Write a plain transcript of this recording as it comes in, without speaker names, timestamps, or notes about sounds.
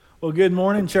Well, good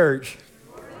morning, church.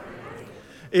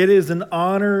 It is an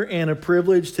honor and a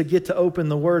privilege to get to open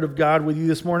the Word of God with you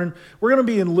this morning. We're going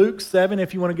to be in Luke 7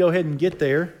 if you want to go ahead and get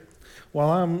there while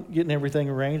I'm getting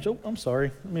everything arranged. Oh, I'm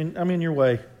sorry. I'm in your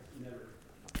way.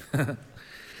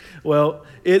 Well,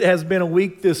 it has been a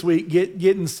week this week,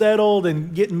 getting settled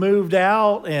and getting moved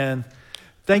out. And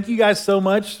thank you guys so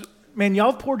much. Man,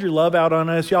 y'all have poured your love out on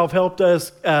us. Y'all have helped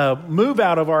us move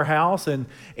out of our house.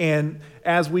 And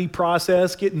as we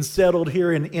process getting settled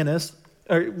here in Ennis,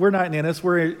 or we're not in Ennis,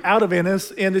 we're out of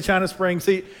Ennis into China Springs.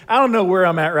 See, I don't know where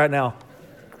I'm at right now.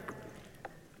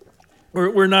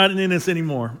 We're not in Ennis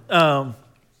anymore. Man,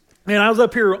 I was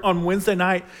up here on Wednesday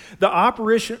night. The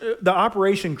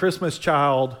Operation Christmas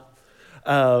Child,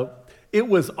 it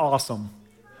was awesome.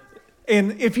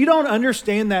 And if you don't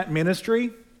understand that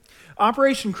ministry,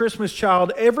 Operation Christmas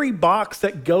Child, every box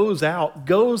that goes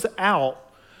out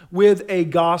with a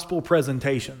gospel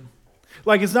presentation.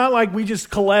 Like, it's not like we just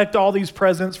collect all these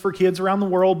presents for kids around the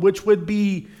world, which would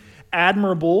be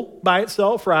admirable by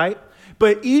itself, right?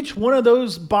 But each one of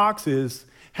those boxes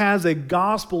has a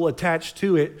gospel attached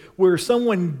to it where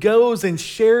someone goes and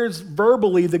shares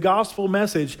verbally the gospel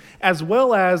message as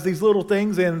well as these little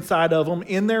things inside of them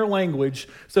in their language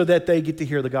so that they get to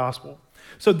hear the gospel.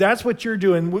 So that's what you're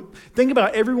doing. Think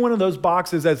about every one of those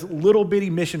boxes as little bitty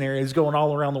missionaries going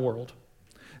all around the world.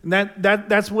 And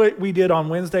that's what we did on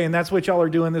Wednesday, and that's what y'all are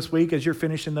doing this week as you're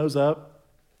finishing those up.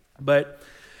 But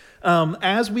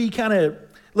as we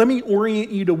let me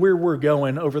orient you to where we're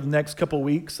going over the next couple of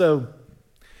weeks. So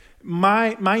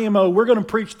my MO, we're going to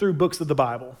preach through books of the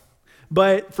Bible.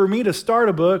 But for me to start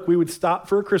a book, we would stop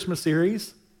for a Christmas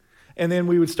series, and then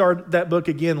we would start that book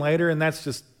again later, and that's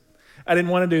just, I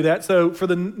didn't want to do that. So for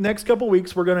the next couple of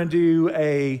weeks, we're going to do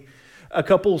a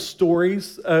couple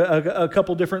stories, a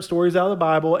couple different stories out of the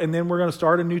Bible, and then we're going to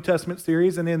start a New Testament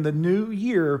series, and in the new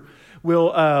year,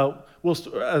 we'll a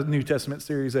New Testament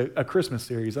series, a Christmas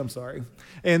series, I'm sorry.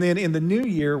 And then in the new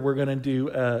year, we're going to do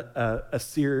a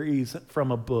series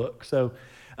from a book. So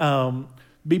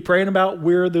be praying about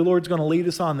where the Lord's going to lead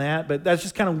us on that, but that's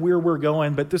just kind of where we're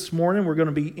going. But this morning, we're going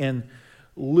to be in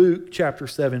Luke chapter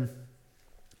 7.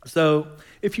 So,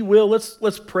 if you will,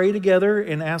 let's pray together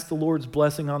and ask the Lord's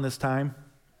blessing on this time.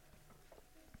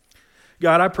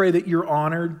 God, I pray that you're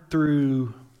honored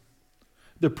through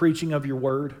the preaching of your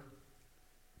word.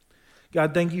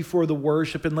 God, thank you for the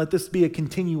worship, and let this be a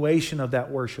continuation of that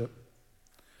worship,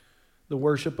 the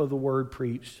worship of the word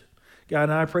preached. God,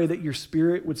 and I pray that your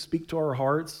Spirit would speak to our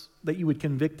hearts, that you would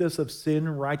convict us of sin,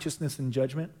 righteousness, and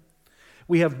judgment.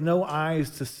 We have no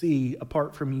eyes to see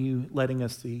apart from you letting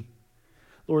us see.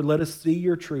 Lord, let us see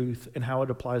your truth and how it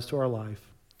applies to our life.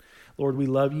 Lord, we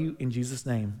love you in Jesus'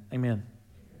 name. Amen.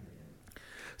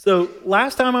 So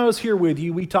last time I was here with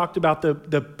you, we talked about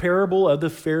the parable of the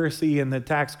Pharisee and the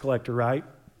tax collector, right?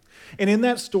 And in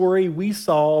that story, we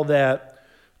saw that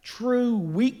true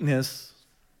weakness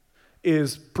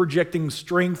is projecting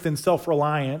strength and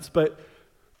self-reliance, but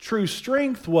true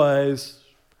strength was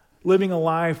living a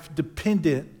life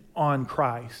dependent on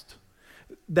Christ.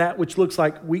 That which looks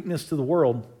like weakness to the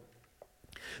world.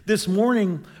 This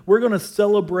morning, we're going to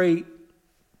celebrate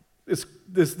this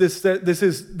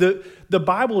is the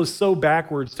Bible is so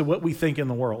backwards to what we think in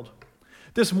the world.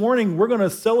 This morning, we're going to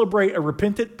celebrate a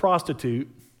repentant prostitute,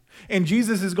 and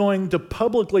Jesus is going to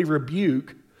publicly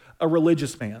rebuke a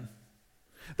religious man.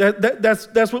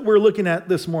 That's what we're looking at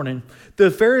this morning. The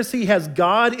Pharisee has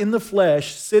God in the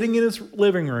flesh sitting in his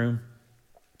living room,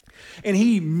 and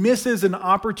he misses an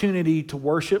opportunity to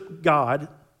worship God.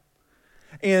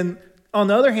 And on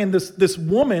the other hand, this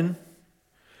woman,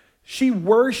 she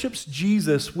worships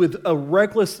Jesus with a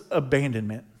reckless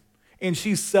abandonment. And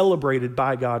she's celebrated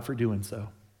by God for doing so.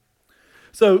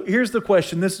 So here's the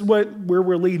question. This is where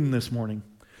we're leading this morning.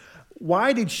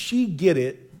 Why did she get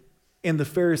it and the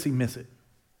Pharisee miss it?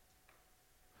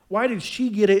 Why did she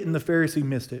get it and the Pharisee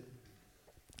missed it?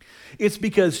 It's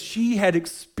because she had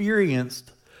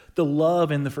experienced the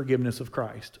love and the forgiveness of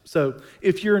Christ. So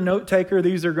if you're a note taker,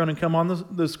 these are going to come on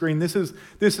the screen. This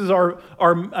is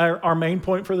our main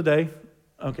point for the day.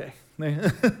 Okay.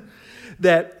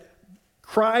 That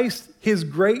Christ, his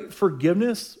great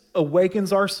forgiveness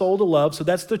awakens our soul to love. So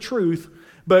that's the truth,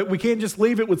 but we can't just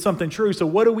leave it with something true. So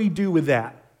what do we do with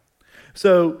that?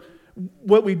 So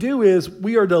what we do is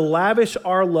we are to lavish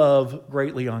our love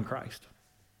greatly on Christ.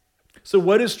 So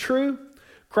what is true?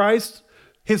 Christ,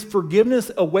 his forgiveness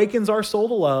awakens our soul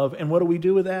to love, and what do we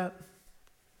do with that?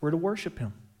 We're to worship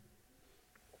him.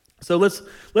 So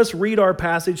let's read our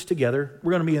passage together.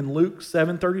 We're going to be in Luke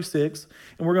 7:36,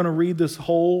 and we're going to read this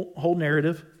whole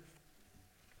narrative.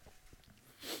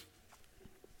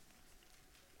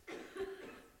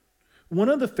 one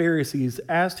of the Pharisees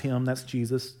asked him, that's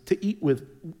Jesus, to eat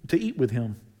with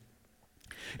him.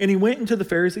 And he went into the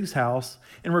Pharisee's house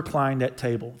and reclined at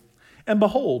table. And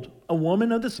behold, a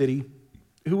woman of the city,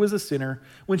 who was a sinner,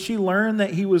 when she learned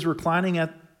that he was reclining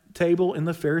at table in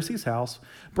the Pharisee's house,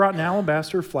 brought an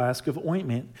alabaster flask of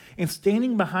ointment, and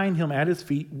standing behind him at his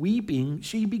feet, weeping,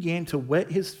 she began to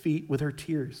wet his feet with her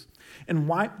tears, and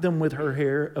wiped them with her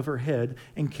hair of her head,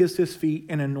 and kissed his feet,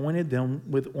 and anointed them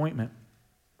with ointment.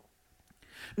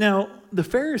 Now, the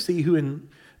Pharisee who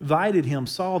invited him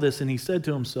saw this, and he said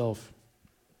to himself,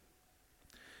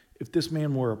 if this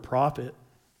man were a prophet,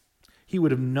 he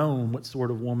would have known what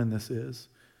sort of woman this is,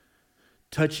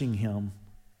 touching him,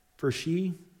 for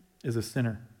she is a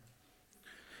sinner.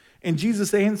 And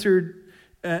Jesus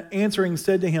answering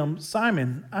said to him,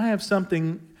 Simon, I have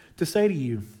something to say to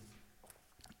you.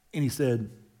 And he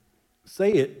said,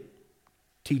 say it,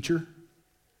 teacher.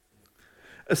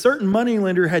 A certain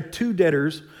moneylender had 2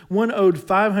 debtors. One owed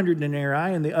 500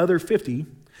 denarii and the other 50.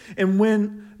 And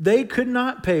when they could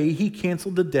not pay, he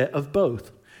canceled the debt of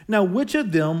both. Now, which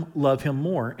of them loved him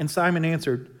more? And Simon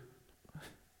answered,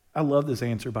 I love this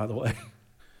answer, by the way.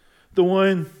 The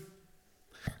one,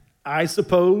 I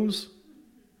suppose,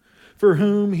 for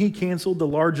whom he canceled the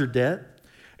larger debt.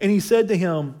 And he said to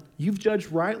him, you've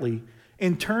judged rightly.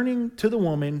 And turning to the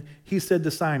woman, he said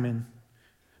to Simon,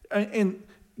 and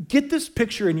get this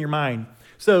picture in your mind.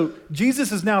 So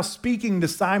Jesus is now speaking to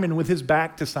Simon with his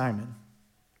back to Simon.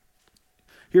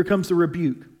 Here comes the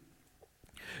rebuke.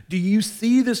 Do you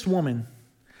see this woman?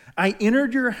 I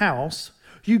entered your house.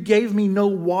 You gave me no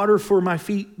water for my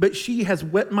feet, but she has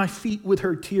wet my feet with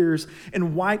her tears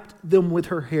and wiped them with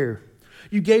her hair.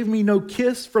 You gave me no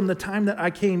kiss from the time that I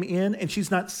came in, and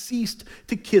she's not ceased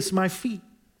to kiss my feet.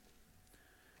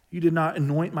 You did not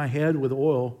anoint my head with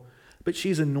oil, but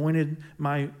she's anointed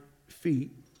my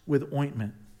feet with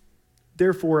ointment.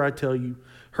 Therefore, I tell you,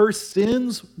 her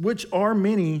sins, which are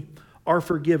many, are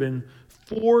forgiven,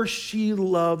 for she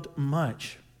loved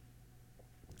much.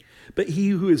 But he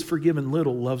who is forgiven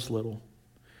little loves little.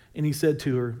 And he said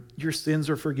to her, your sins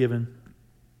are forgiven.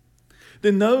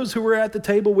 Then those who were at the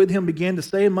table with him began to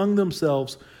say among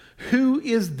themselves, who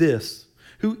is this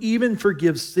who even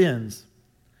forgives sins?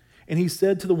 And he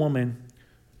said to the woman,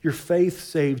 your faith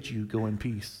saved you. Go in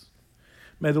peace.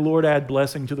 May the Lord add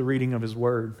blessing to the reading of his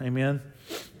word. Amen.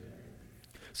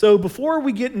 So before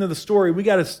we get into the story, we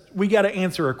got to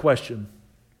answer a question.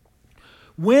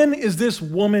 When is this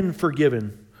woman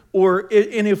forgiven?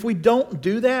 And if we don't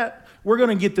do that, we're going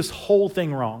to get this whole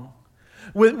thing wrong.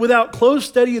 Without close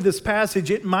study of this passage,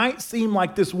 it might seem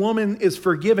like this woman is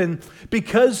forgiven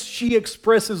because she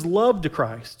expresses love to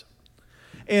Christ.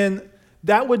 And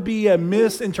that would be a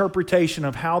misinterpretation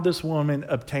of how this woman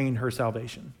obtained her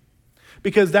salvation.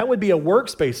 Because that would be a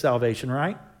works-based salvation,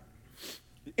 right?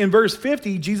 In verse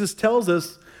 50, Jesus tells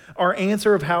us our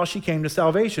answer of how she came to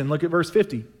salvation. Look at verse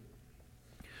 50.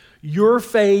 Your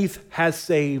faith has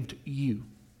saved you.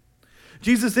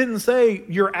 Jesus didn't say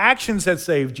your actions have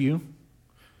saved you.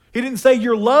 He didn't say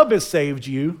your love has saved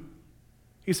you.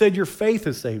 He said your faith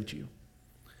has saved you.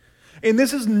 And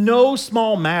this is no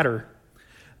small matter.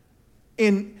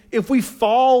 And if we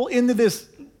fall into this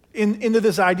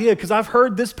idea, because I've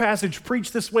heard this passage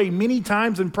preached this way many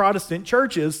times in Protestant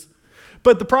churches,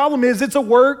 but the problem is it's a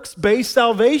works-based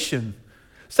salvation.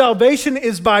 Salvation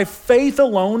is by faith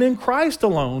alone in Christ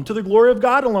alone, to the glory of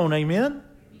God alone. Amen?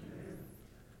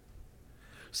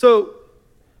 So,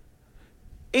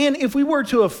 and if we were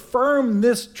to affirm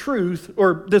this truth,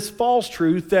 or this false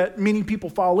truth that many people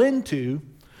fall into,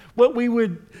 what we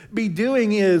would be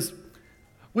doing is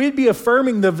we'd be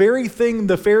affirming the very thing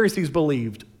the Pharisees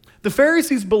believed. The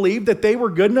Pharisees believed that they were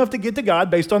good enough to get to God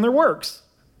based on their works,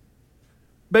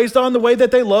 based on the way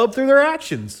that they love through their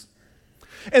actions.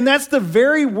 And that's the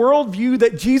very worldview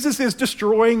that Jesus is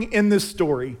destroying in this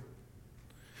story.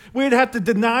 We'd have to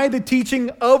deny the teaching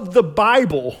of the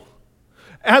Bible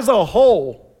as a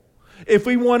whole if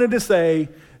we wanted to say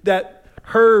that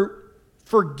her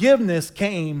forgiveness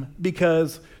came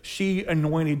because she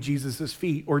anointed Jesus'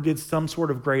 feet or did some sort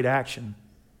of great action.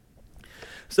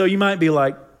 So you might be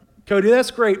like, Kody,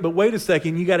 that's great, but wait a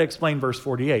second, you got to explain verse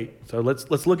 48. So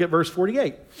let's look at verse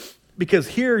 48. Because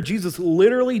here, Jesus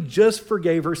literally just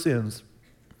forgave her sins.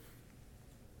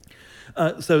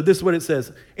 So this is what it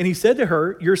says. And he said to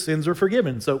her, your sins are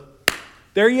forgiven. So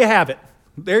there you have it.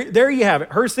 There you have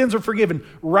it. Her sins are forgiven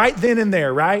right then and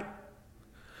there, right?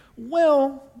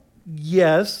 Well,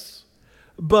 yes,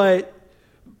 but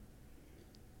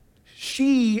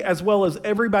she, as well as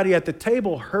everybody at the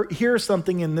table, hears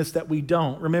something in this that we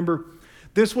don't. Remember,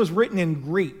 this was written in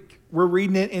Greek. We're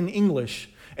reading it in English.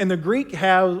 And the Greek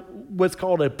has what's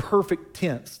called a perfect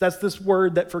tense. That's this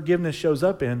word that forgiveness shows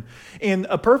up in. And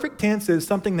a perfect tense is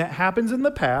something that happens in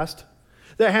the past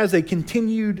that has a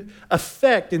continued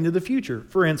effect into the future.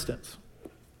 For instance,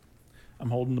 I'm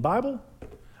holding the Bible.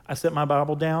 I set my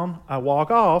Bible down. I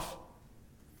walk off.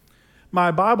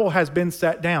 My Bible has been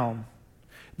set down.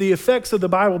 The effects of the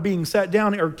Bible being set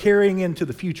down are carrying into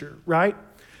the future, right?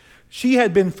 She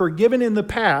had been forgiven in the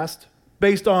past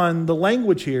based on the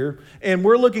language here, and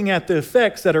we're looking at the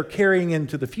effects that are carrying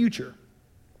into the future.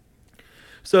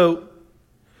 So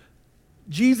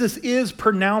Jesus is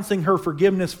pronouncing her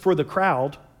forgiveness for the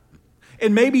crowd,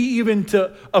 and maybe even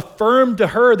to affirm to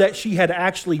her that she had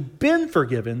actually been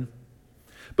forgiven,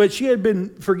 but she had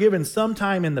been forgiven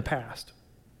sometime in the past.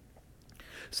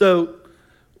 So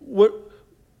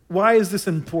why is this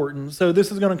important? So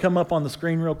this is going to come up on the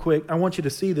screen real quick. I want you to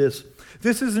see this.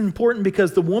 This is important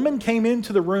because the woman came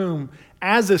into the room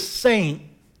as a saint,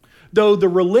 though the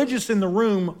religious in the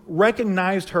room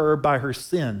recognized her by her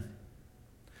sin.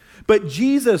 But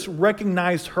Jesus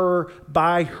recognized her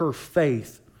by her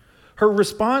faith. Her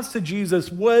response to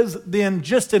Jesus was then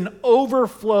just an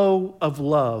overflow of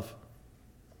love.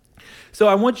 So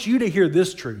I want you to hear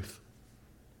this truth.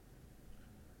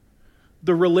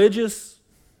 The religious,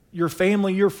 your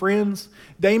family, your friends,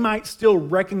 they might still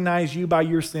recognize you by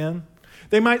your sin.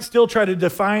 They might still try to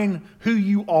define who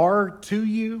you are to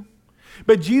you.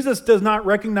 But Jesus does not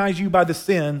recognize you by the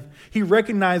sin. He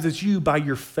recognizes you by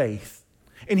your faith.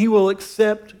 And he will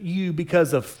accept you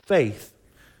because of faith.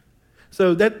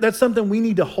 So that's something we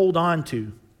need to hold on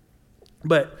to.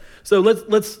 But so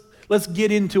let's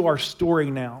get into our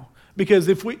story now. Because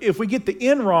if we get the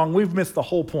end wrong, we've missed the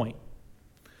whole point.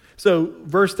 So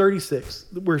verse 36,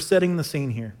 we're setting the scene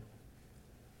here.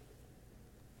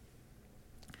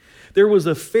 There was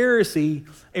a Pharisee,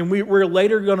 and we're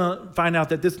later going to find out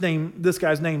that this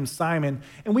guy's name is Simon,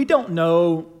 and we don't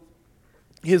know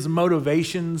his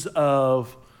motivations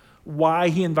of why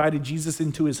he invited Jesus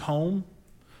into his home.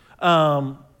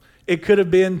 It could have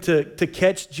been to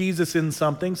catch Jesus in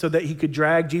something so that he could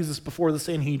drag Jesus before the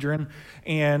Sanhedrin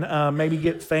and maybe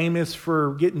get famous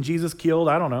for getting Jesus killed.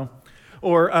 I don't know.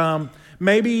 Or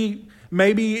maybe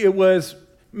it was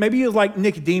like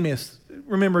Nicodemus.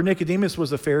 Remember, Nicodemus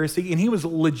was a Pharisee, and he was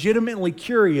legitimately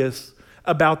curious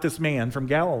about this man from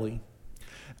Galilee.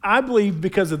 I believe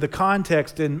because of the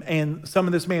context and some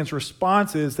of this man's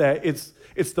responses that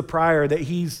it's the prior that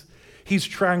he's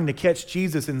trying to catch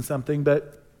Jesus in something.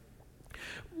 But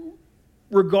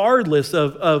regardless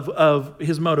of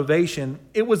his motivation,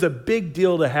 it was a big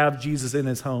deal to have Jesus in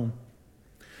his home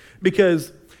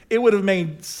because it would have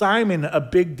made Simon a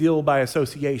big deal by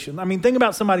association. I mean, think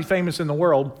about somebody famous in the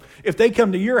world. If they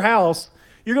come to your house,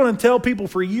 you're going to tell people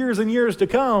for years and years to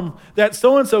come that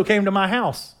so-and-so came to my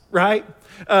house, right?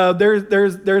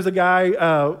 There's a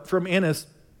guy from Ennis.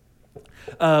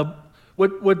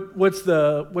 What's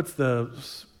the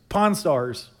Pawn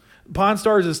Stars? Pawn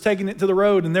Stars is taking it to the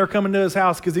road, and they're coming to his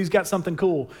house because he's got something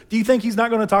cool. Do you think he's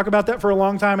not going to talk about that for a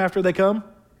long time after they come?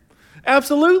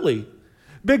 Absolutely.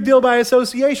 Big deal by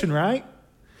association, right?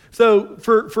 So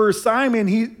for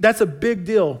Simon, that's a big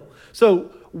deal.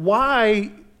 So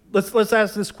why, let's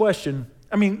ask this question.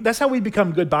 I mean, that's how we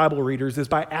become good Bible readers, is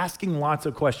by asking lots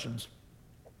of questions.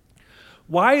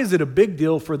 Why is it a big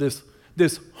deal for this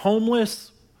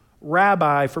homeless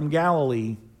rabbi from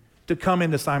Galilee to come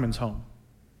into Simon's home?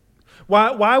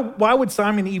 Why would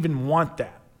Simon even want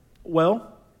that? Well,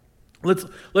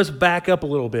 let's back up a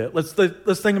little bit. Let's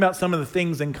think about some of the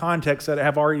things in context that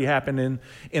have already happened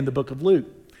in the book of Luke.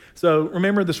 So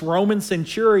remember this Roman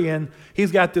centurion,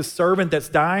 he's got this servant that's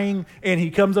dying, and he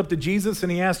comes up to Jesus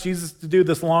and he asks Jesus to do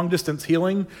this long distance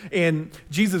healing, and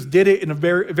Jesus did it in a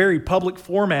very, very public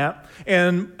format.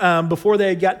 And before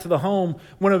they got to the home,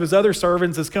 one of his other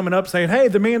servants is coming up saying, "Hey,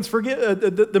 the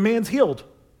man's healed."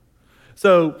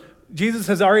 So Jesus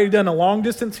has already done a long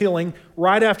distance healing.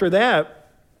 Right after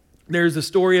that, there's a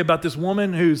story about this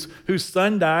woman whose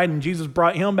son died, and Jesus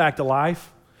brought him back to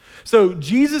life. So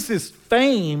Jesus'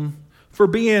 fame for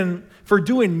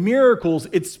doing miracles,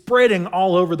 it's spreading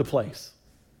all over the place.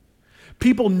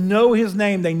 People know his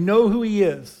name. They know who he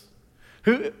is.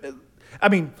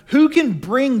 Who can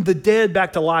bring the dead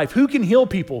back to life? Who can heal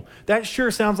people? That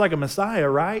sure sounds like a Messiah,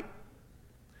 right?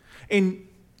 And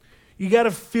you got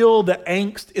to feel the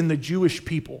angst in the Jewish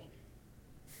people.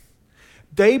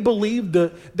 They believed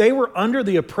they were under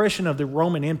the oppression of the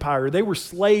Roman Empire. They were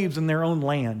slaves in their own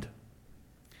land.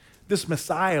 This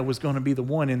Messiah was going to be the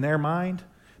one in their mind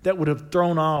that would have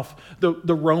thrown off the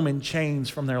Roman chains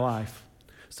from their life.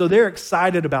 So they're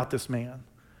excited about this man.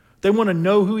 They want to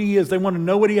know who he is. They want to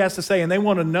know what he has to say, and they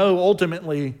want to know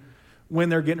ultimately when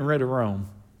they're getting rid of Rome.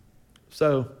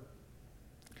 So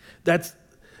that's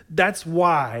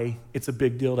why it's a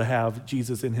big deal to have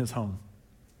Jesus in his home.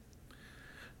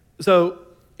 So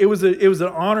it was an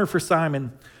honor for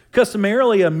Simon.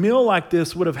 Customarily, a meal like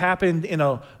this would have happened in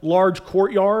a large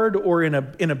courtyard or in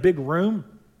a big room.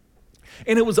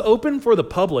 And it was open for the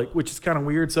public, which is kind of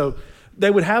weird. So they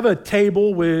would have a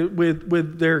table with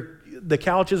the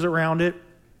couches around it.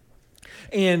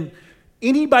 And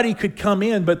anybody could come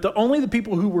in, but only the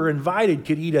people who were invited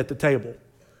could eat at the table.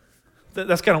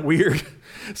 That's kind of weird.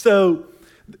 So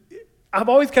I've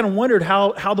always kind of wondered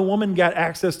how the woman got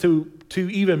access to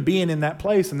even being in that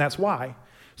place, and that's why.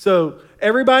 So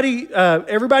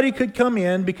everybody could come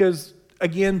in because,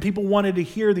 again, people wanted to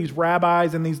hear these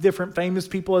rabbis and these different famous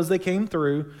people as they came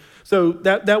through. So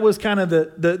that was kind of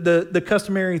the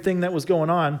customary thing that was going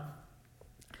on.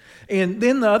 And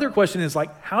then the other question is,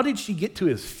 like, how did she get to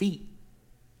his feet?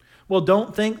 Well,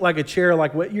 don't think like a chair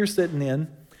like what you're sitting in.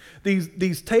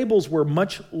 These tables were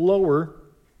much lower,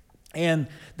 and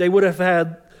they would have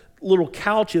had little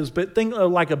couches, but think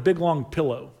of like a big long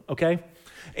pillow, okay?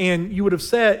 And you would have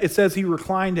said, it says he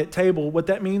reclined at table. What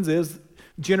that means is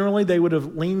generally they would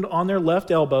have leaned on their left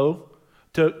elbow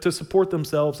to support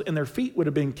themselves, and their feet would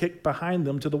have been kicked behind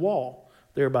them to the wall,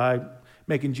 thereby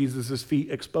making Jesus'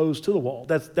 feet exposed to the wall.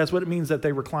 That's what it means that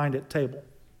they reclined at table.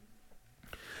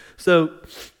 So,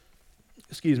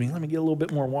 excuse me, let me get a little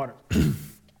bit more water.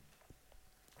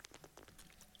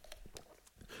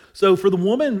 So for the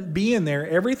woman being there,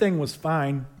 everything was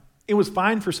fine. It was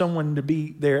fine for someone to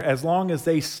be there as long as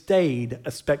they stayed a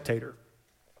spectator.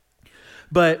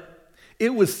 But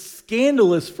it was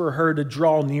scandalous for her to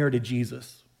draw near to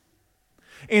Jesus.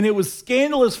 And it was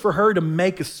scandalous for her to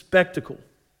make a spectacle.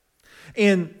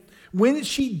 And when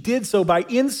she did so by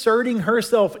inserting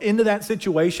herself into that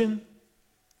situation,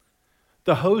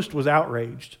 the host was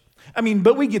outraged. I mean,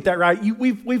 but we get that, right?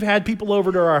 We've had people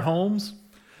over to our homes,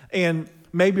 and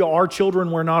maybe our children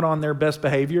were not on their best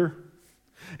behavior,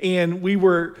 and we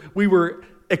were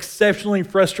exceptionally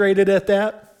frustrated at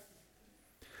that.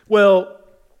 Well,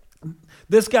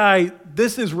 this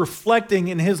is reflecting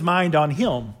in his mind on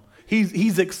him.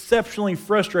 He's exceptionally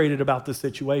frustrated about this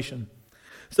situation.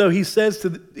 So he says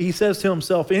to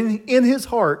himself in his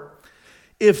heart,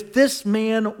 if this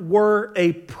man were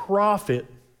a prophet,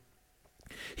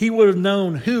 he would have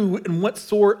known who and what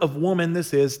sort of woman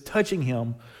this is touching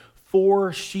him,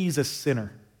 for she's a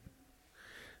sinner.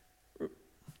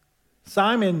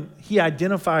 Simon, he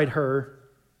identified her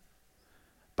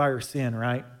by her sin,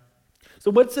 right?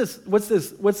 So what's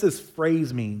this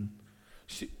phrase mean?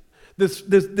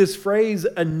 This phrase,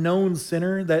 a known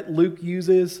sinner, that Luke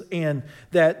uses, and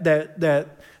that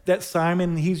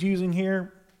Simon he's using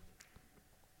here,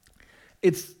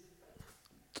 it's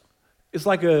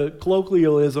like a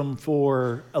colloquialism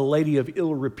for a lady of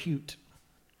ill repute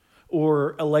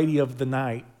or a lady of the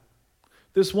night.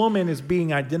 This woman is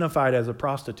being identified as a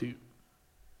prostitute.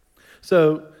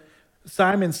 So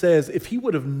Simon says if he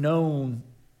would have known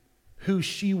who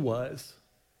she was,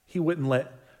 he wouldn't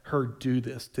let her do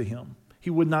this to him. He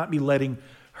would not be letting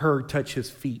her touch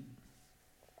his feet.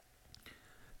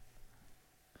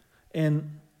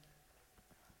 And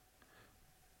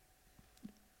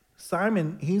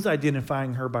Simon, he's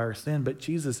identifying her by her sin, but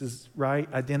Jesus is, right,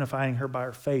 identifying her by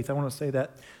her faith. I want to say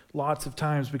that lots of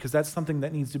times because that's something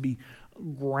that needs to be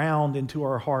ground into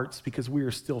our hearts because we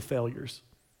are still failures.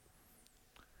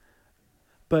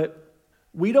 But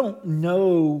we don't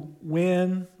know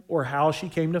when or how she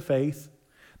came to faith.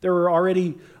 There were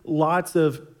already lots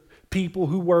of people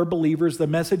who were believers. The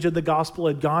message of the gospel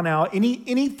had gone out.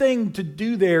 Anything to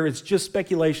do there is just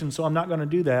speculation, so I'm not going to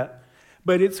do that.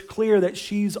 But it's clear that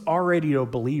she's already a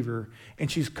believer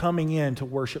and she's coming in to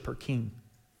worship her king.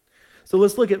 So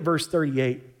let's look at verse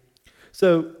 38.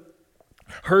 So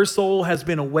her soul has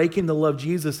been awakened to love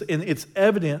Jesus, and it's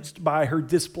evidenced by her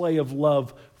display of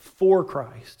love for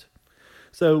Christ.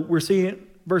 So we're seeing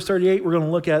verse 38, we're going to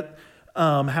look at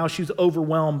how she's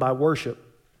overwhelmed by worship.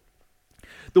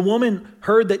 The woman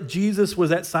heard that Jesus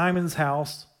was at Simon's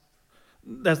house.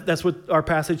 That's what our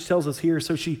passage tells us here.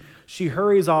 So she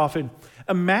hurries off, and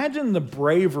imagine the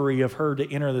bravery of her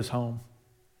to enter this home.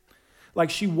 Like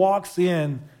she walks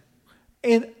in,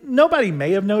 and nobody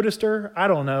may have noticed her. I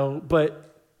don't know, but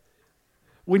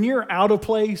when you're out of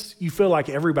place, you feel like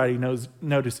everybody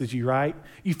notices you, right?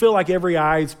 You feel like every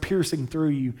eye is piercing through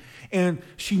you. And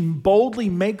she boldly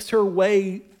makes her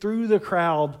way through the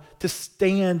crowd to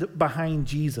stand behind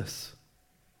Jesus.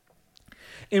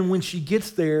 And when she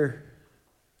gets there,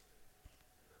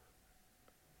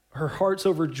 her heart's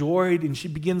overjoyed and she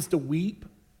begins to weep.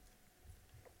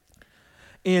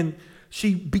 And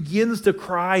she begins to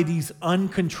cry these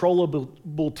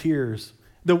uncontrollable tears.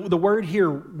 The word here,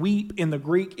 weep, in the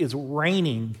Greek is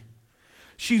raining.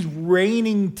 She's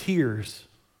raining tears.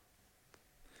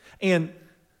 And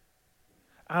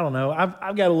I don't know,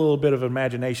 I've got a little bit of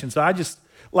imagination. So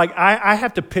I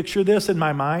have to picture this in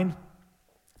my mind.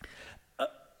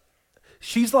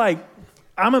 She's like,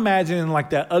 I'm imagining like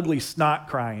that ugly snot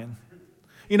crying.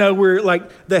 You know, where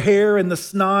like the hair and the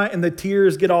snot and the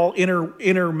tears get all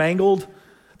intermingled.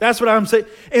 That's what I'm saying.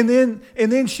 And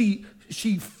then she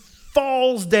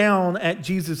falls down at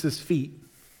Jesus' feet.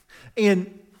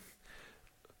 And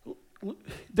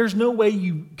there's no way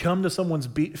you come to someone's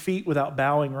feet without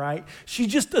bowing, right? She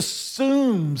just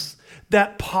assumes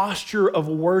that posture of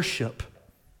worship.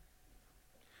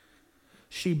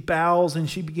 She bows and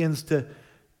she begins to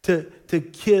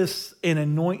kiss and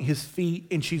anoint his feet,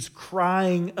 and she's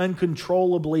crying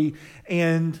uncontrollably.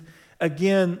 And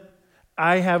again,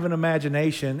 I have an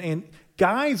imagination, and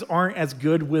guys aren't as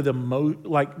good with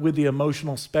the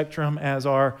emotional spectrum as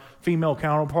our female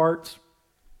counterparts.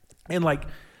 And like,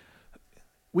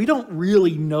 we don't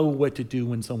really know what to do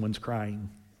when someone's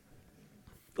crying.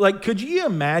 Like, could you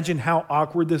imagine how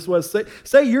awkward this was?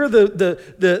 Say you're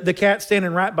the cat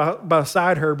standing right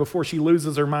beside her before she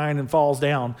loses her mind and falls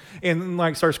down and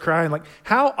like starts crying. Like,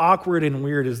 how awkward and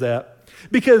weird is that?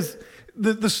 Because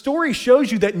the story shows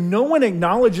you that no one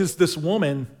acknowledges this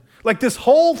woman. Like, this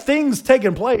whole thing's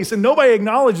taking place and nobody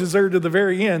acknowledges her to the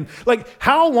very end. Like,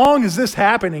 how long is this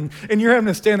happening? And you're having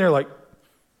to stand there like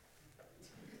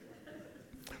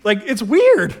it's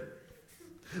weird.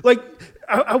 Like,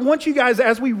 I want you guys,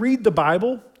 as we read the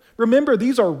Bible, remember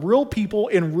these are real people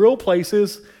in real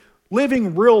places,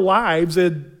 living real lives,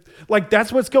 and like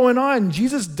that's what's going on.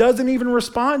 Jesus doesn't even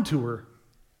respond to her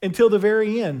until the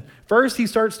very end. First, he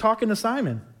starts talking to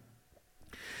Simon.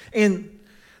 And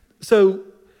so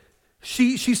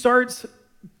she starts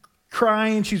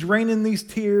crying, she's raining these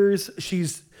tears,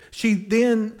 she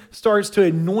then starts to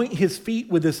anoint his feet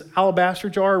with this alabaster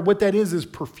jar. What that is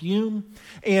perfume.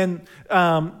 And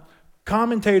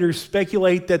commentators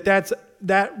speculate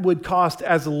that would cost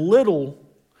as little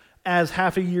as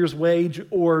half a year's wage,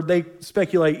 or they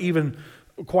speculate even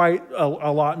quite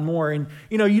a lot more. And,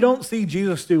 you know, you don't see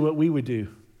Jesus do what we would do,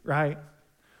 right?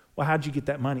 Well, how'd you get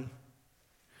that money?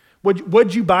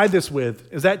 What'd you buy this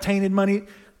with? Is that tainted money?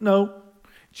 No.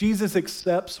 Jesus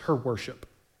accepts her worship.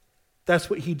 That's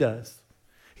what he does.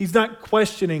 He's not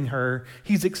questioning her.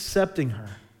 He's accepting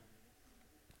her.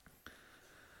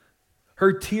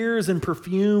 Her tears and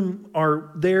perfume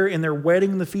are there, and they're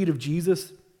wetting the feet of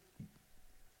Jesus.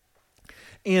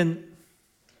 And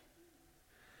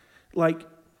like,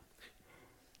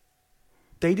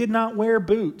 they did not wear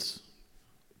boots.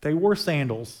 They wore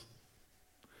sandals.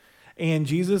 And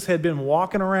Jesus had been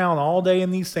walking around all day in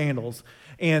these sandals.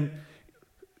 And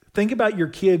think about your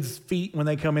kids' feet when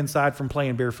they come inside from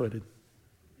playing barefooted.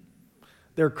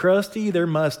 They're crusty, they're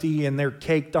musty, and they're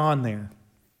caked on there.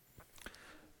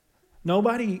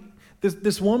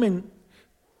 This woman,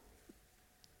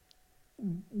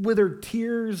 with her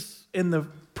tears and the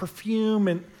perfume,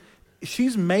 and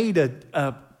she's made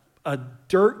a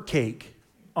dirt cake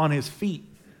on his feet.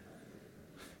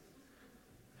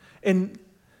 And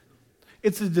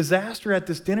it's a disaster at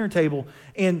this dinner table,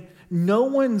 and no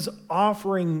one's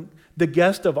offering the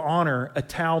guest of honor a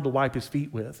towel to wipe his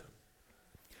feet with.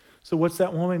 So what's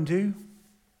that woman do?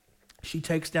 She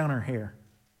takes down her hair.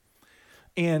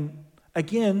 And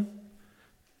again,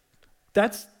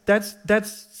 that's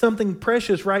something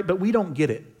precious, right? But we don't get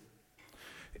it.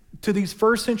 To these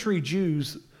first century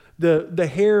Jews, the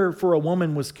hair for a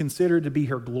woman was considered to be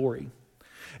her glory.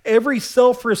 Every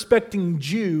self-respecting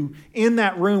Jew in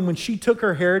that room, when she took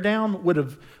her hair down,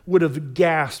 would have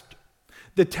gasped.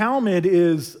 The Talmud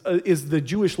is the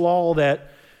Jewish law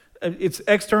that it's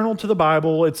external to the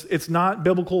Bible. It's not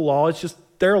biblical law. It's just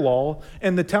their law.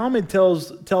 And the Talmud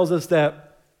tells us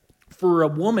that for a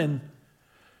woman,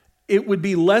 it would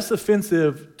be less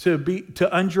offensive to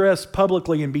undress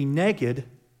publicly and be naked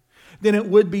than it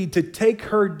would be to take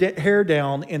her hair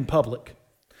down in public.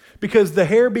 Because the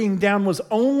hair being down was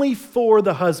only for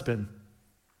the husband.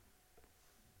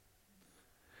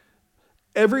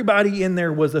 Everybody in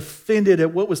there was offended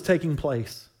at what was taking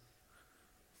place.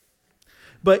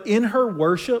 But in her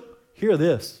worship, hear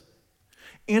this.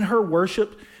 In her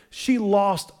worship, she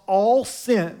lost all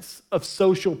sense of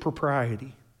social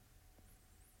propriety.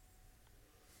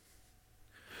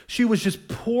 She was just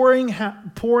pouring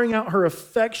out her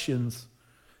affections,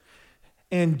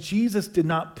 and Jesus did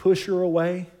not push her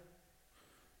away.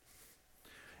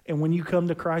 And when you come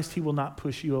to Christ, he will not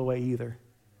push you away either.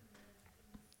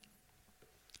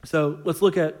 So let's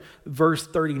look at verse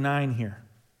 39 here.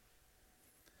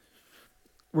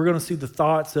 We're going to see the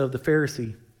thoughts of the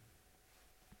Pharisee.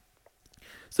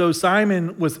 So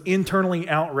Simon was internally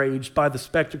outraged by the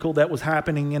spectacle that was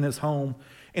happening in his home.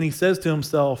 And he says to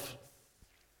himself,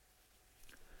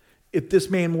 if this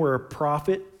man were a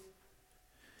prophet,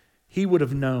 he would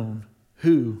have known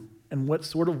who and what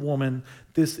sort of woman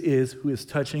this is who is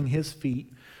touching his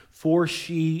feet, for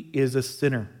she is a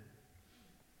sinner.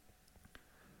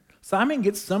 Simon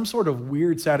gets some sort of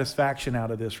weird satisfaction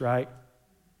out of this, right?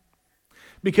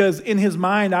 Because in his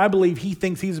mind, I believe he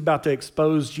thinks he's about to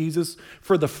expose Jesus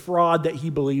for the fraud that he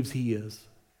believes he is.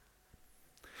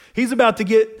 He's about to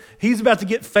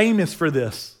get famous for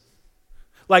this.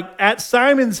 Like at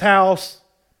Simon's house,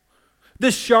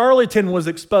 this charlatan was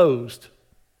exposed.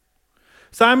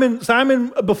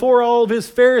 Simon, before all of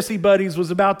his Pharisee buddies,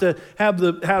 was about to have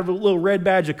a little red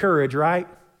badge of courage, right?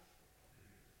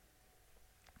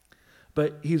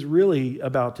 But he's really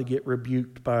about to get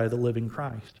rebuked by the living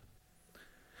Christ.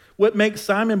 What makes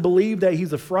Simon believe that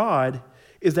he's a fraud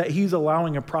is that he's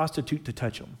allowing a prostitute to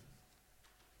touch him.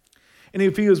 And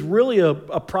if he was really a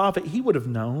prophet, he would have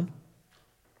known.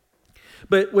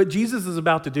 But what Jesus is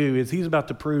about to do is he's about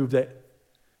to prove that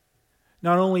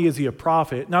not only is he a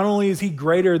prophet, not only is he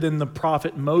greater than the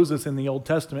prophet Moses in the Old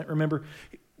Testament. Remember,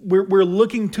 we're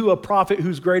looking to a prophet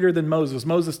who's greater than Moses.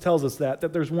 Moses tells us that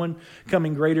there's one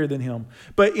coming greater than him.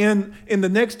 But in the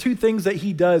next two things that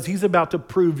he does, he's about to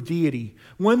prove deity.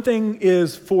 One thing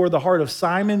is for the heart of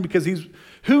Simon, because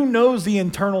who knows the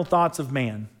internal thoughts of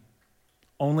man?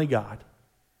 Only God.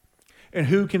 And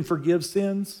who can forgive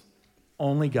sins?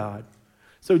 Only God.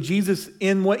 So Jesus,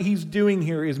 in what he's doing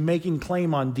here, is making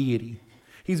claim on deity.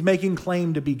 He's making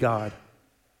claim to be God.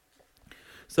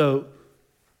 So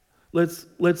let's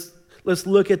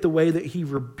look at the way that he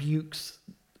rebukes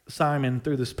Simon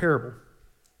through this parable.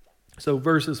 So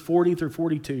verses 40 through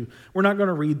 42. We're not going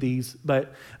to read these,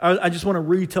 but I just want to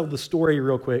retell the story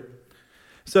real quick.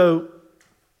 So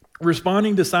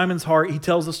responding to Simon's heart, he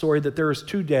tells the story that there is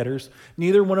two debtors.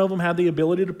 Neither one of them had the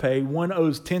ability to pay. One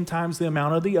owes 10 times the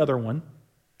amount of the other one.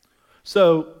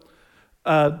 So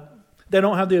they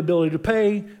don't have the ability to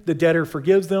pay. The debtor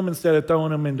forgives them instead of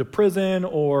throwing them into prison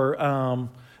or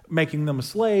making them a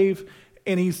slave.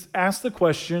 And he's asked the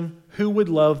question, who would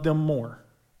love them more?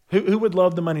 Who would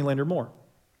love the moneylender more?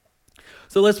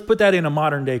 So let's put that in a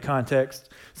modern day context.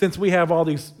 Since we have all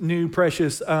these new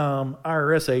precious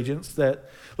IRS agents, that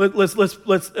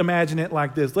let's imagine it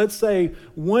like this. Let's say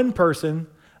one person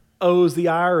owes the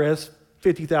IRS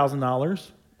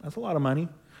 $50,000. That's a lot of money.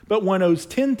 But one owes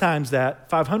 10 times that,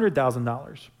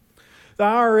 $500,000. The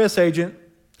IRS agent,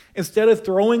 instead of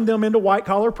throwing them into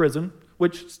white-collar prison,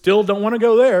 which still don't want to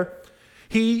go there,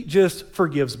 he just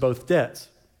forgives both debts.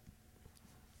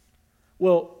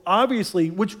 Well, obviously,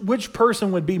 which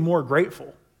person would be more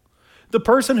grateful? The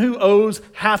person who owes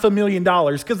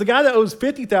 $500,000, because the guy that owes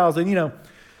 $50,000,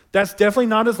 that's definitely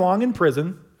not as long in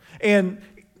prison. And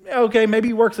okay, maybe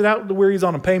he works it out to where he's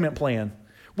on a payment plan.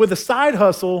 With a side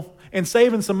hustle and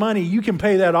saving some money, you can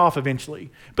pay that off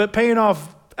eventually. But paying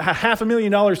off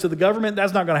 $500,000 to the government,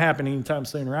 that's not going to happen anytime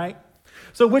soon, right?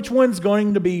 So which one's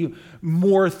going to be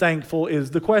more thankful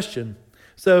is the question.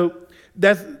 So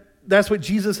that's what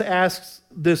Jesus asks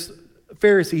this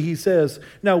Pharisee. He says,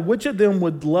 now which of them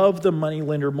would love the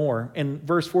moneylender more? And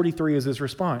verse 43 is his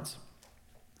response.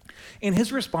 And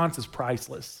his response is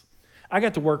priceless. I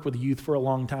got to work with youth for a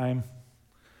long time.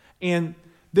 And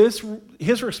his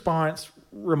response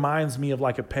reminds me of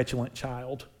like a petulant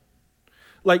child.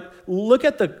 Like look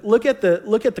at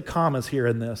the commas here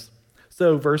in this.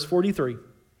 So verse 43.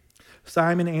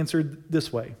 Simon answered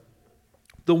this way.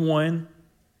 The one,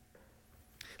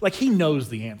 like he knows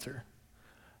the answer.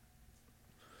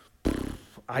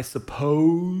 I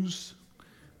suppose.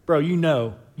 Bro, you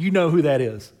know who that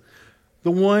is.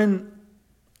 The one,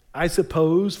 I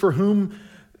suppose, for whom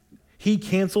he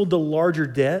canceled the larger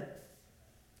debt.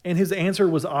 And his answer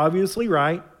was obviously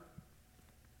right.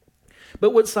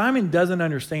 But what Simon doesn't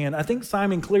understand, I think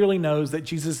Simon clearly knows that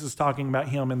Jesus is talking about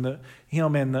him and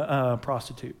the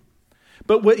prostitute.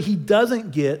 But what he doesn't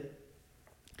get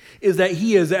is that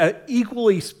he is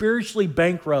equally spiritually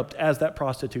bankrupt as that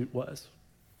prostitute was.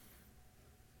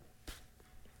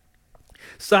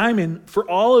 Simon, for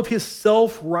all of his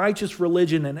self-righteous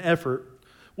religion and effort,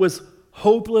 was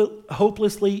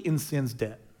hopelessly in sin's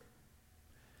debt.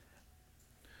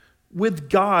 With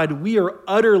God, we are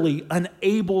utterly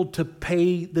unable to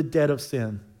pay the debt of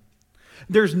sin.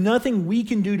 There's nothing we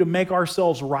can do to make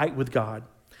ourselves right with God.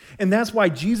 And that's why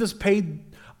Jesus paid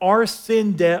our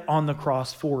sin debt on the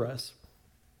cross for us.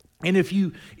 And if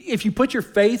you put your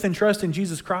faith and trust in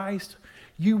Jesus Christ,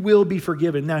 you will be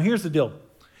forgiven. Now, here's the deal.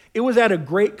 It was at a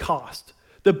great cost.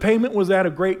 The payment was at a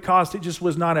great cost. It just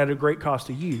was not at a great cost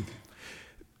to you.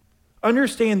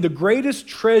 Understand, the greatest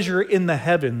treasure in the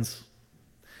heavens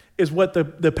is what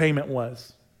the payment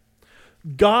was.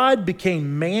 God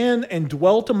became man and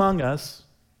dwelt among us,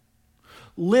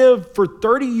 lived for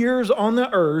 30 years on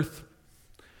the earth,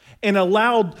 and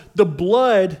allowed the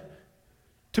blood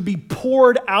to be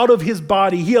poured out of his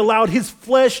body. He allowed his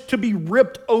flesh to be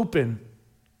ripped open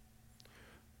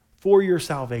for your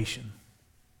salvation.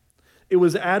 It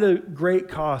was at a great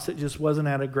cost. It just wasn't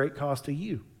at a great cost to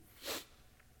you.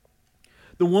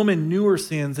 The woman knew her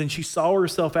sins and she saw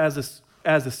herself as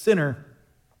a sinner.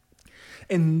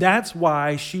 And that's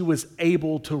why she was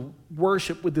able to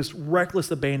worship with this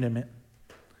reckless abandonment.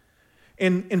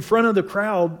 And in front of the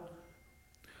crowd,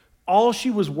 all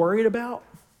she was worried about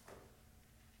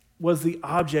was the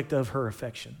object of her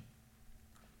affection.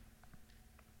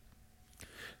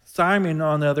 Simon,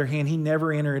 on the other hand, he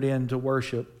never entered into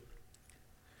worship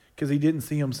because he didn't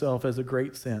see himself as a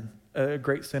great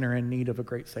sinner in need of a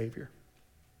great Savior.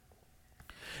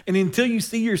 And until you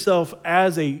see yourself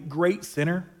as a great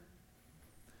sinner,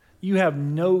 you have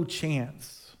no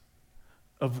chance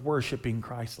of worshiping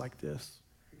Christ like this.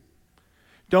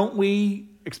 Don't we,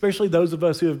 especially those of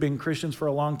us who have been Christians for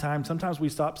a long time, sometimes we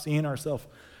stop seeing ourselves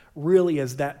really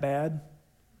as that bad.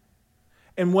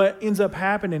 And what ends up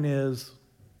happening is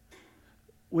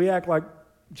we act like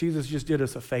Jesus just did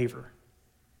us a favor.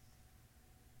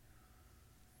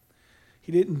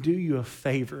 He didn't do you a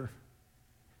favor.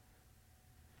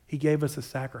 He gave us a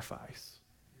sacrifice.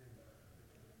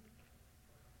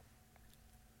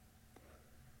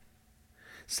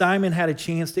 Simon had a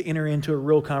chance to enter into a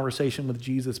real conversation with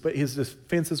Jesus, but his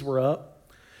defenses were up.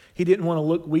 He didn't want to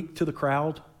look weak to the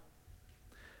crowd.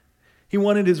 He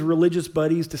wanted his religious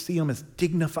buddies to see him as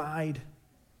dignified.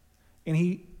 And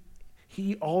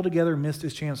he altogether missed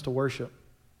his chance to worship.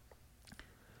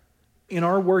 In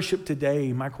our worship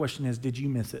today, my question is, did you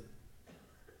miss it?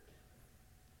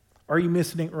 Are you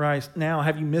missing it right now?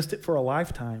 Have you missed it for a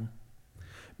lifetime?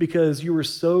 Because you were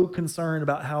so concerned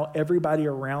about how everybody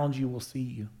around you will see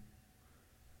you.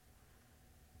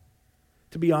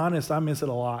 To be honest, I miss it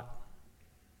a lot.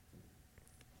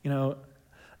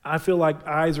 I feel like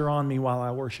eyes are on me while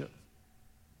I worship.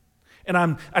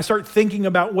 And I start thinking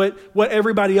about what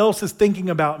everybody else is thinking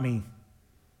about me.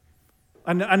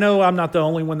 I know I'm not the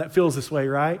only one that feels this way,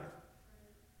 right?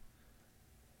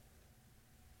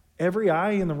 Every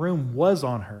eye in the room was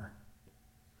on her.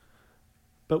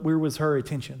 But where was her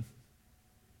attention?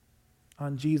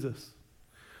 On Jesus.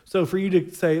 So for you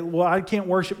to say, well, I can't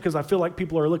worship because I feel like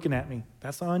people are looking at me,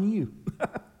 that's on you.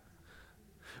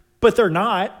 But they're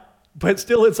not, but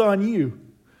still it's on you.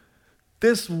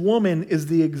 This woman is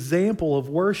the example of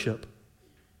worship.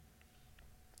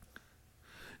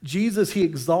 Jesus, he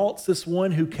exalts this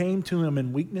one who came to him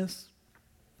in weakness,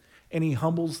 and he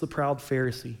humbles the proud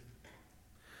Pharisee.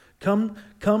 Come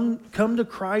to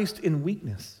Christ in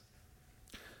weakness.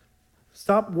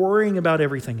 Stop worrying about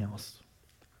everything else.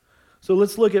 So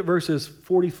let's look at verses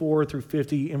 44 through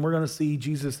 50, and we're going to see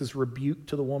Jesus' rebuke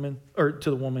to the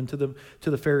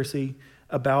Pharisee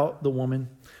about the woman.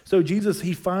 So Jesus,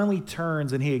 he finally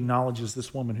turns and he acknowledges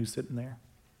this woman who's sitting there.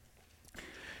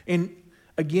 And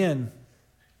again,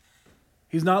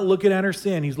 he's not looking at her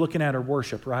sin, he's looking at her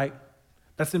worship, right?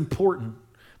 That's important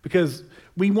because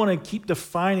we want to keep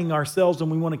defining ourselves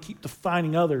and we want to keep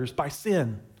defining others by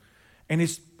sin. And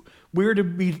we're to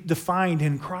be defined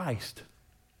in Christ.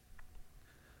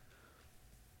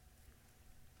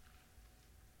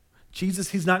 Jesus,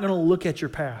 he's not going to look at your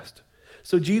past.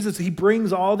 So Jesus, he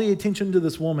brings all the attention to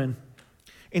this woman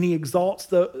and he exalts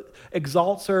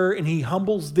her and he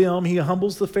humbles them. He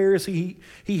humbles the Pharisee.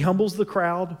 He humbles the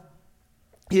crowd.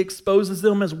 He exposes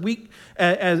them as weak,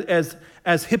 as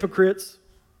hypocrites.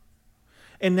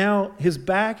 And now his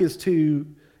back is to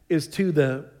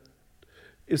the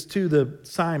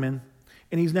Simon,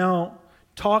 and he's now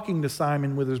talking to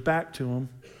Simon with his back to him.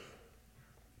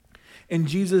 And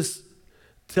Jesus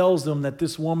tells them that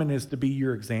this woman is to be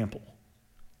your example.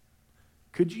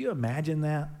 Could you imagine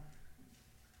that?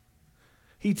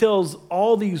 He tells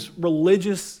all these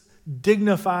religious,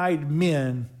 dignified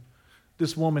men,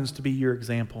 this woman's to be your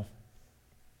example.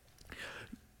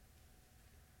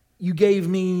 You gave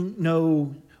me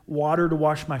no water to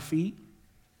wash my feet.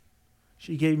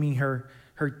 She gave me her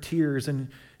tears, and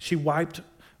she wiped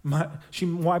the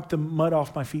mud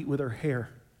off my feet with her hair.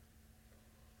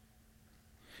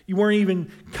 You weren't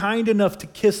even kind enough to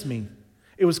kiss me.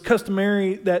 It was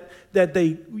customary that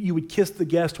you would kiss the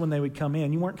guest when they would come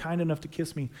in. You weren't kind enough to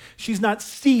kiss me. She's not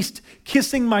ceased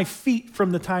kissing my feet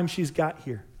from the time she's got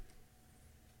here.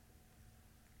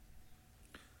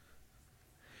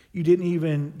 You didn't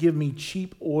even give me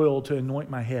cheap oil to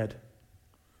anoint my head.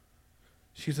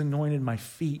 She's anointed my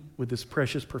feet with this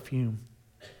precious perfume.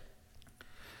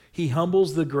 He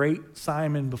humbles the great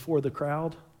Simon before the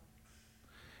crowd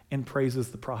and praises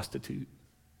the prostitute.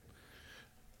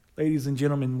 Ladies and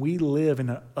gentlemen, we live in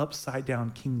an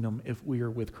upside-down kingdom if we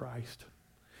are with Christ.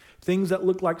 Things that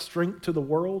look like strength to the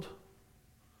world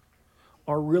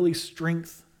are really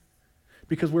strength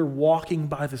because we're walking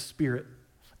by the Spirit.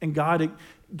 And God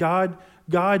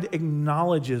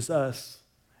acknowledges us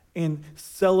and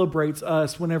celebrates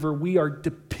us whenever we are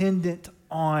dependent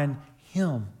on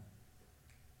Him.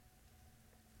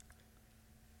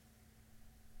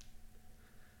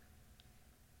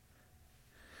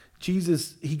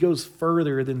 Jesus, He goes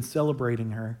further than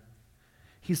celebrating her.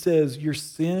 He says, your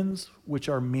sins, which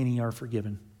are many, are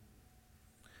forgiven.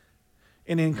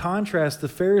 And in contrast, the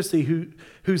Pharisee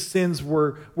whose sins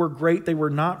were great, they were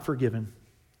not forgiven.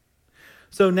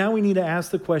 So now we need to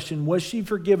ask the question, was she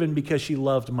forgiven because she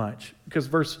loved much? Because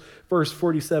verse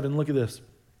 47, look at this.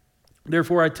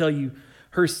 Therefore I tell you,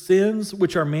 her sins,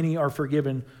 which are many, are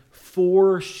forgiven,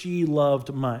 for she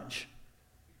loved much.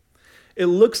 It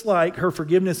looks like her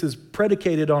forgiveness is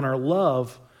predicated on her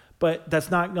love, but that's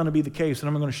not going to be the case, and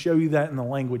I'm going to show you that in the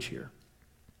language here.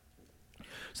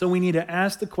 So we need to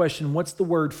ask the question, what's the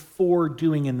word for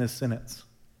doing in this sentence?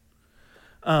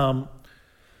 For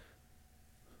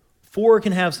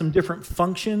can have some different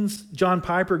functions. John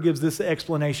Piper gives this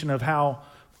explanation of how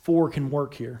for can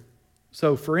work here.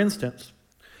 So, for instance,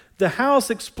 the house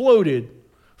exploded.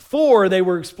 For they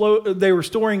were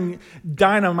storing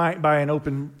dynamite by an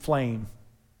open flame.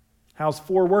 How's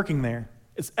for working there?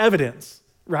 It's evidence,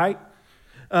 right?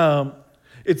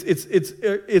 It's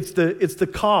the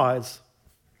cause.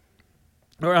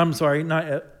 Or I'm sorry,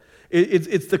 not.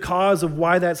 It's the cause of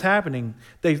why that's happening.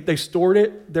 They stored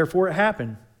it, therefore it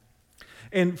happened.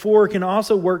 And for can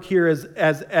also work here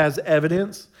as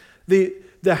evidence.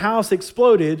 The house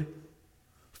exploded,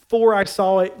 for I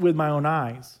saw it with my own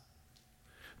eyes.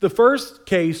 The first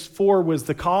case, for was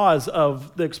the cause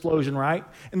of the explosion, right?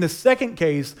 In the second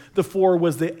case, the for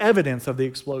was the evidence of the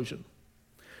explosion.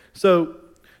 So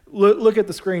look at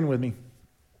the screen with me.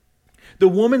 The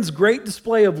woman's great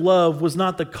display of love was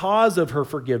not the cause of her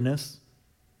forgiveness.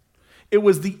 It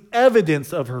was the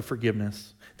evidence of her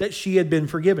forgiveness, that she had been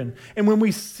forgiven. And when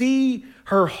we see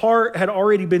her heart had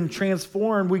already been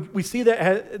transformed, we see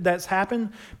that that's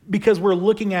happened because we're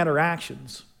looking at her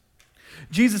actions.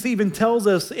 Jesus even tells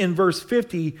us in verse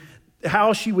 50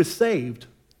 how she was saved.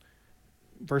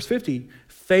 Verse 50,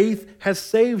 faith has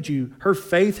saved you. Her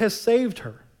faith has saved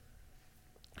her.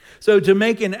 So to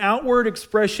make an outward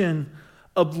expression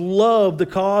of love the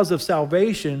cause of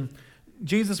salvation,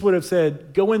 Jesus would have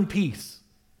said, go in peace.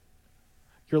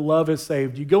 Your love has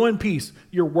saved you. Go in peace.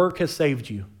 Your work has saved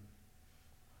you.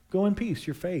 Go in peace,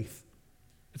 your faith.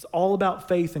 It's all about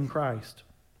faith in Christ.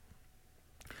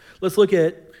 Let's look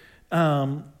at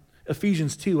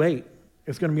Ephesians 2:8.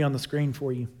 It's going to be on the screen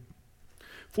for you.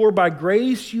 For by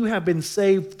grace you have been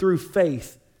saved through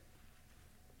faith.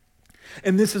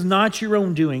 And this is not your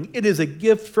own doing. It is a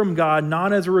gift from God,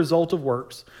 not as a result of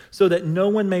works, so that no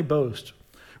one may boast.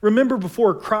 Remember,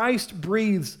 before Christ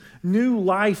breathes new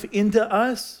life into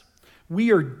us,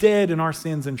 we are dead in our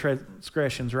sins and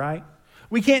transgressions, right?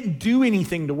 We can't do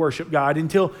anything to worship God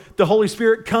until the Holy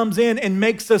Spirit comes in and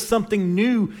makes us something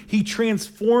new. He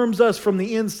transforms us from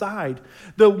the inside.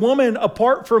 The woman,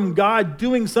 apart from God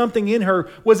doing something in her,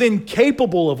 was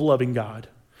incapable of loving God.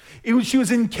 She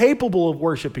was incapable of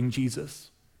worshiping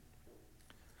Jesus.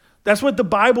 That's what the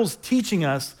Bible's teaching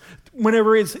us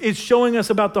whenever it's showing us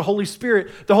about the Holy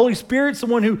Spirit. The Holy Spirit's the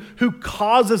one who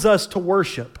causes us to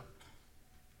worship.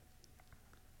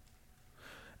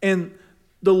 And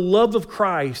the love of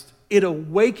Christ, it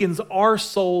awakens our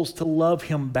souls to love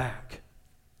Him back.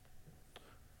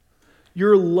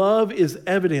 Your love is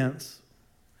evidence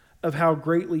of how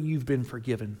greatly you've been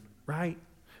forgiven, right?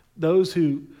 Those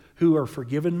who are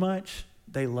forgiven much,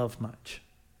 they love much.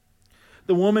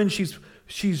 The woman,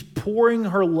 she's pouring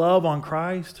her love on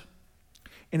Christ,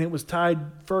 and it was tied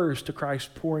first to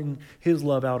Christ pouring His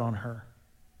love out on her.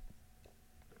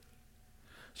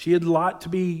 She had a lot to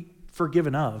be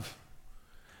forgiven of,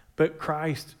 but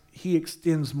Christ, He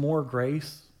extends more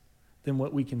grace than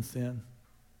what we can sin.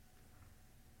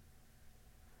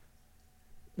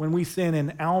 When we sin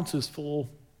in ounces full,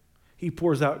 He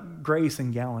pours out grace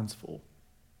in gallons full.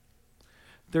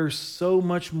 There's so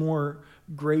much more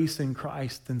grace in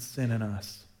Christ than sin in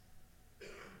us.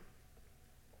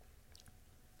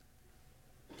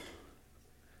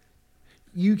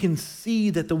 You can see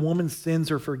that the woman's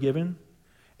sins are forgiven.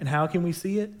 And how can we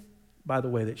see it? By the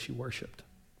way that she worshiped.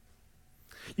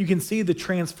 You can see the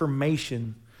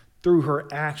transformation through her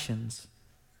actions.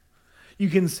 You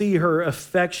can see her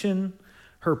affection,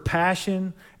 her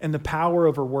passion, and the power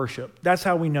of her worship. That's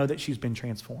how we know that she's been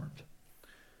transformed.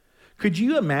 Could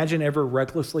you imagine ever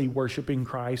recklessly worshiping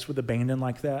Christ with abandon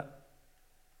like that?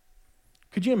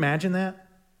 Could you imagine that?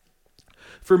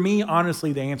 For me,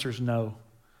 honestly, the answer is no.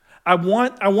 I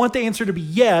want the answer to be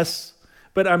yes,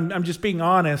 but I'm just being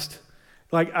honest.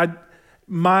 Like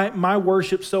my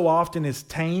worship so often is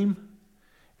tame.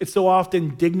 It's so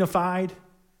often dignified.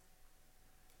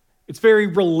 It's very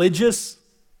religious.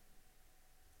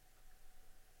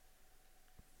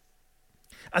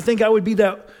 I think I would be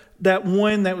that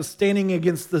one that was standing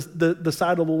against the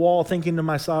side of the wall thinking to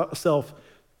myself,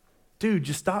 dude,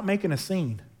 just stop making a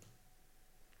scene.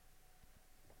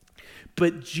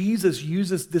 But Jesus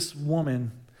uses this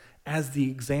woman as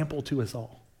the example to us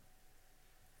all.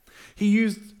 He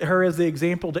used her as the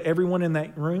example to everyone in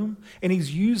that room, and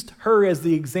he's used her as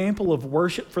the example of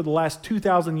worship for the last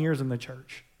 2,000 years in the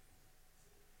church.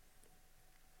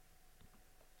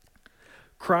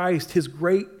 Christ, his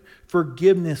great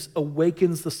forgiveness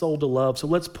awakens the soul to love. So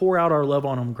let's pour out our love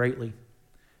on him greatly.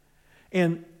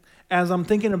 And as I'm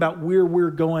thinking about where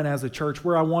we're going as a church,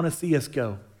 where I want to see us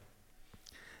go,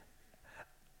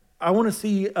 I want to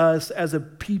see us as a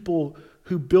people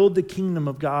who build the kingdom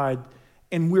of God,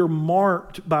 and we're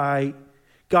marked by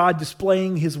God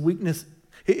displaying his weakness,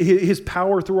 his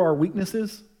power through our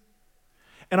weaknesses.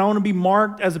 And I want to be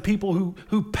marked as a people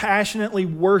who passionately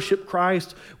worship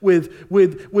Christ with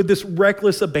this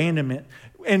reckless abandonment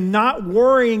and not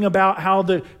worrying about how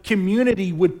the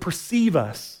community would perceive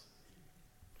us,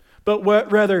 but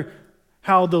rather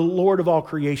how the Lord of all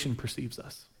creation perceives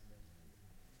us.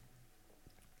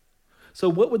 So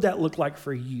what would that look like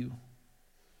for you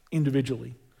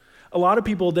individually? A lot of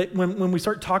people that when we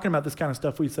start talking about this kind of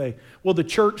stuff, we say, well, the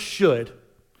church should.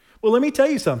 Well, let me tell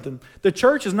you something. The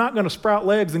church is not going to sprout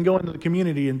legs and go into the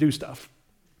community and do stuff.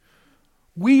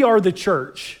 We are the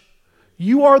church.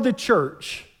 You are the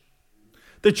church.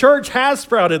 The church has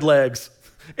sprouted legs,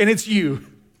 and it's you.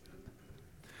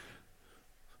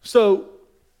 So,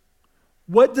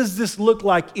 what does this look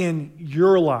like in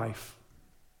your life?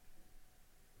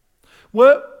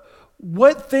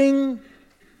 What thing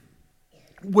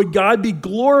would God be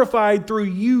glorified through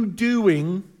you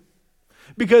doing?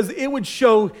 Because it would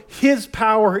show his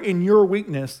power in your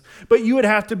weakness, but you would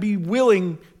have to be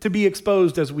willing to be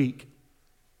exposed as weak.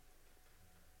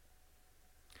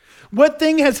 What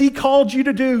thing has he called you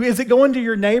to do? Is it going to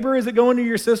your neighbor? Is it going to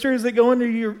your sister? Is it going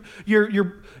to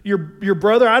your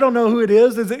brother? I don't know who it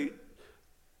is. Is it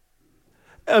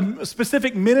a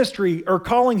specific ministry or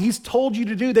calling he's told you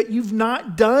to do that you've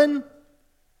not done?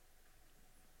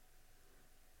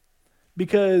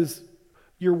 Because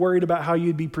you're worried about how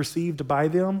you'd be perceived by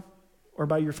them or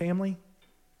by your family?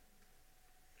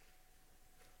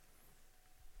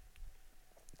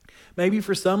 Maybe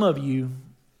for some of you,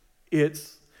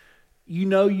 it's,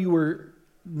 you were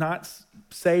not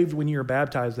saved when you were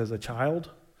baptized as a child,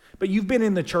 but you've been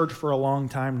in the church for a long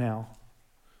time now.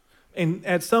 And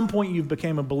at some point you've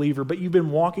become a believer, but you've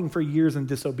been walking for years in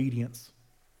disobedience.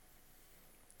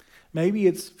 Maybe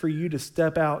it's for you to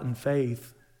step out in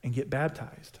faith and get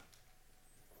baptized.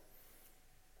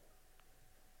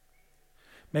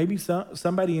 Maybe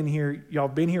somebody in here, y'all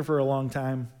have been here for a long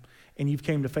time, and you've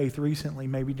came to faith recently,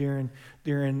 maybe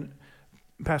during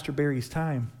Pastor Barry's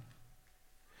time,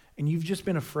 and you've just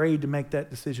been afraid to make that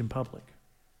decision public.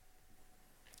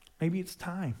 Maybe it's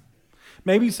time.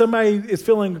 Maybe somebody is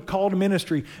feeling a call to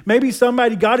ministry. Maybe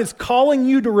God is calling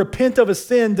you to repent of a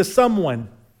sin to someone.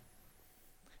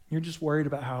 You're just worried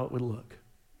about how it would look.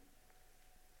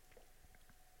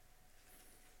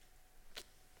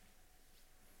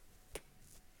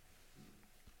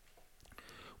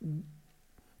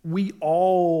 We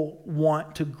all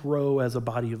want to grow as a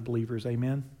body of believers,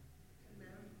 amen?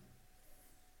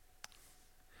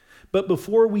 But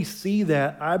before we see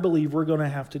that, I believe we're going to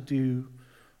have to do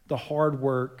the hard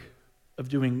work of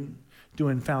doing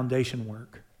foundation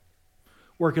work,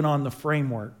 working on the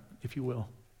framework, if you will.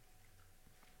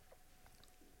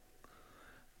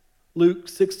 Luke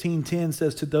 16:10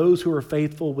 says, "To those who are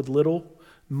faithful with little,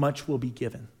 much will be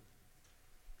given."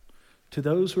 To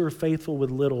those who are faithful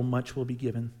with little, much will be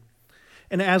given.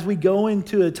 And as we go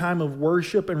into a time of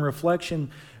worship and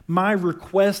reflection, my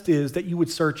request is that you would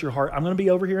search your heart. I'm going to be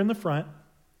over here in the front,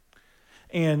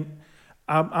 and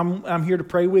I'm here to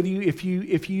pray with you. If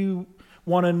you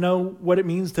want to know what it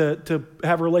means to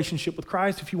have a relationship with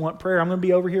Christ, if you want prayer, I'm going to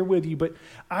be over here with you. But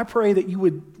I pray that you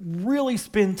would really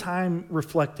spend time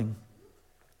reflecting,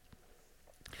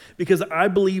 because I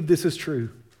believe this is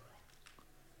true,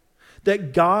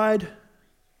 that God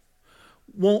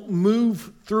won't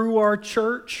move through our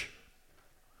church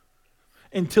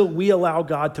until we allow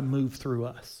God to move through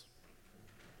us.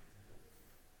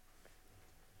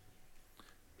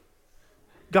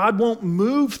 God won't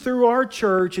move through our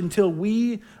church until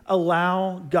we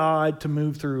allow God to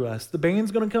move through us. The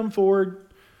band's going to come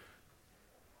forward.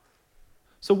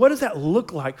 So what does that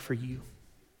look like for you?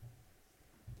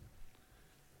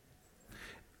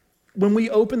 When we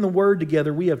open the Word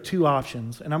together, we have two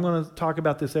options. And I'm going to talk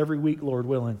about this every week, Lord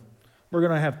willing. We're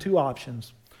going to have two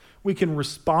options. We can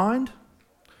respond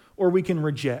or we can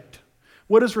reject.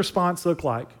 What does response look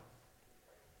like?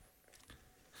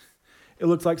 It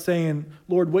looks like saying,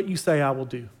 Lord, what you say I will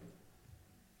do.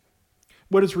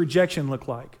 What does rejection look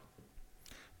like?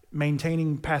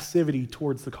 Maintaining passivity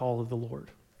towards the call of the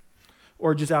Lord.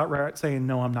 Or just outright saying,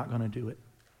 no, I'm not going to do it.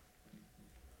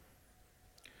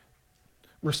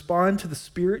 Respond to the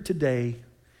Spirit today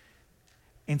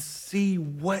and see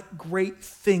what great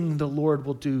thing the Lord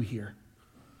will do here.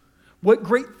 What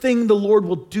great thing the Lord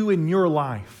will do in your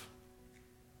life.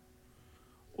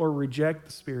 Or reject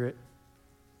the Spirit.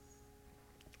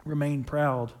 Remain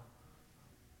proud.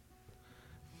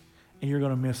 And you're going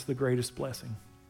to miss the greatest blessing.